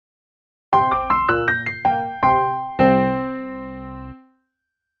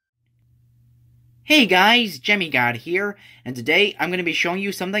Hey guys, Gemmygodz here, and today I'm going to be showing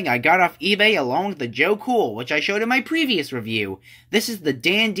you something I got off eBay along with the Joe Cool, which I showed in my previous review. This is the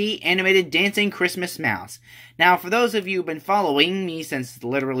Dan Dee animated dancing Christmas mouse. Now, for those of you who've been following me since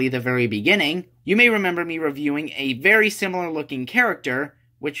literally the very beginning, you may remember me reviewing a very similar looking character,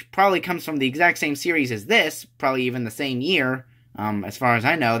 which probably comes from the exact same series as this, probably even the same year. As far as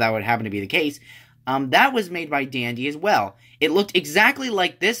I know, that would happen to be the case. That was made by Dan Dee as well. It looked exactly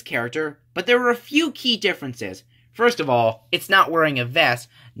like this character, but there were a few key differences. First of all, it's not wearing a vest,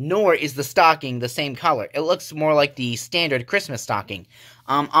 nor is the stocking the same color. It looks more like the standard Christmas stocking.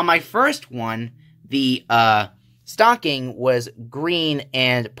 On my first one, the stocking was green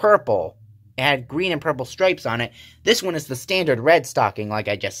and purple. It had green and purple stripes on it. This one is the standard red stocking, like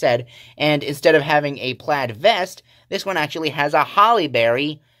I just said. And instead of having a plaid vest, this one actually has a holly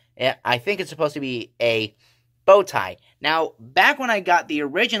berry. I think it's supposed to be a bow tie. Now, back when I got the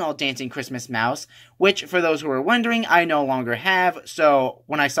original Dancing Christmas Mouse, which, for those who are wondering, I no longer have, so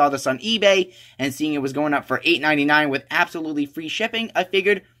when I saw this on eBay, and seeing it was going up for $8.99 with absolutely free shipping, I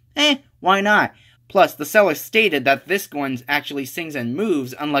figured, why not? Plus, the seller stated that this one actually sings and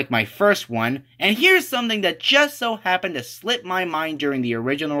moves, unlike my first one, and here's something that just so happened to slip my mind during the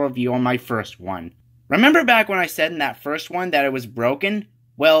original review on my first one. Remember back when I said in that first one that it was broken?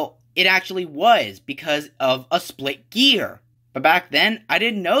 Well, it actually was, because of a split gear. But back then, I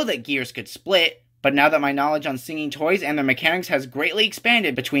didn't know that gears could split, but now that my knowledge on singing toys and their mechanics has greatly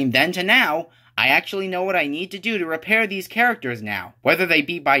expanded between then to now, I actually know what I need to do to repair these characters now, whether they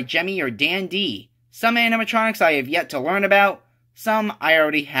be by Gemmy or Dan Dee. Some animatronics I have yet to learn about, some I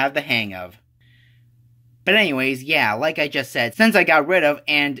already have the hang of. But anyways, yeah, like I just said, since I got rid of,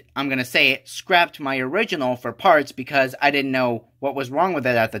 and I'm gonna say it, scrapped my original for parts because I didn't know what was wrong with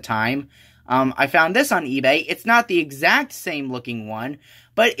it at the time, I found this on eBay. It's not the exact same looking one,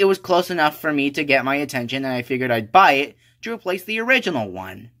 but it was close enough for me to get my attention, and I figured I'd buy it to replace the original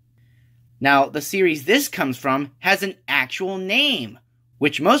one. Now, the series this comes from has an actual name,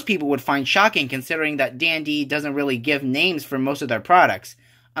 which most people would find shocking considering that Dan Dee doesn't really give names for most of their products,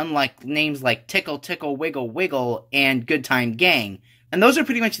 unlike names like Tickle Tickle Wiggle Wiggle and Good Time Gang. And those are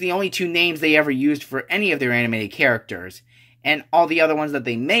pretty much the only two names they ever used for any of their animated characters. And all the other ones that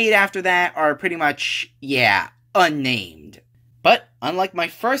they made after that are pretty much, unnamed. But, unlike my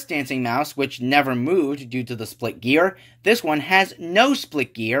first dancing mouse, which never moved due to the split gear, this one has no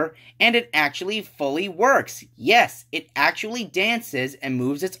split gear, and it actually fully works. Yes, it actually dances and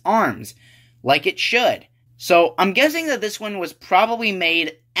moves its arms, like it should. So, I'm guessing that this one was probably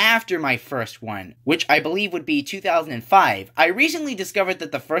made after my first one, which I believe would be 2005. I recently discovered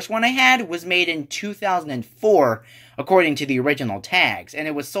that the first one I had was made in 2004, according to the original tags, and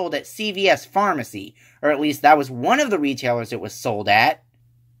it was sold at CVS Pharmacy, or at least that was one of the retailers it was sold at.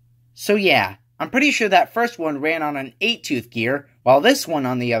 So yeah, I'm pretty sure that first one ran on an 8-tooth gear, while this one,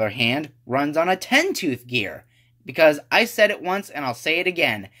 on the other hand, runs on a 10-tooth gear. Because I said it once, and I'll say it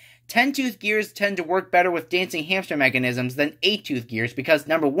again. 10-tooth gears tend to work better with dancing hamster mechanisms than 8-tooth gears because,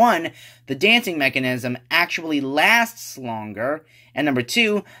 number one, the dancing mechanism actually lasts longer, and number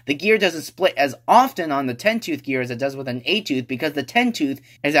two, the gear doesn't split as often on the 10-tooth gear as it does with an 8-tooth because the 10-tooth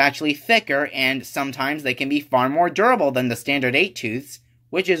is actually thicker, and sometimes they can be far more durable than the standard 8-tooths,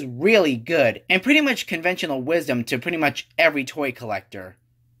 which is really good, and pretty much conventional wisdom to pretty much every toy collector.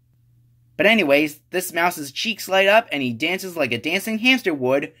 But anyways, this mouse's cheeks light up and he dances like a dancing hamster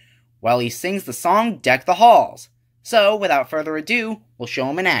would, while he sings the song Deck the Halls. So, without further ado, we'll show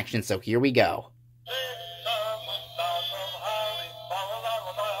him in action, so here we go.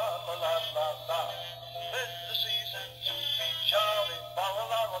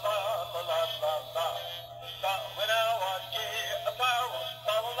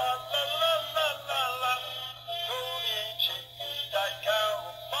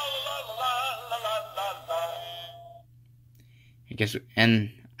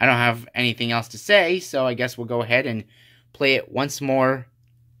 I don't have anything else to say, so I guess we'll go ahead and play it once more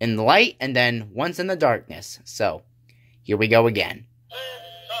in the light and then once in the darkness. So, here we go again.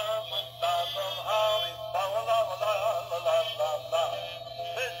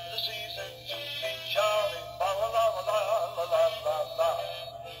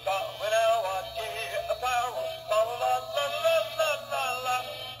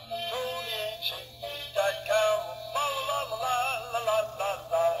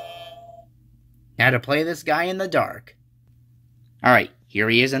 Now to play this guy in the dark. Alright, here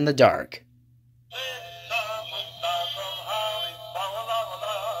he is in the dark.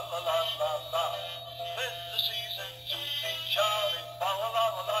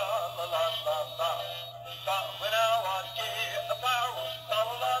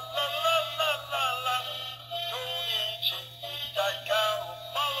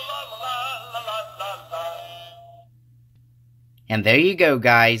 And there you go,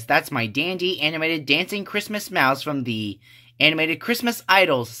 guys. That's my Dan Dee animated dancing Christmas mouse from the animated Christmas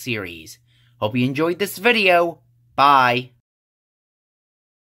Idols series. Hope you enjoyed this video. Bye.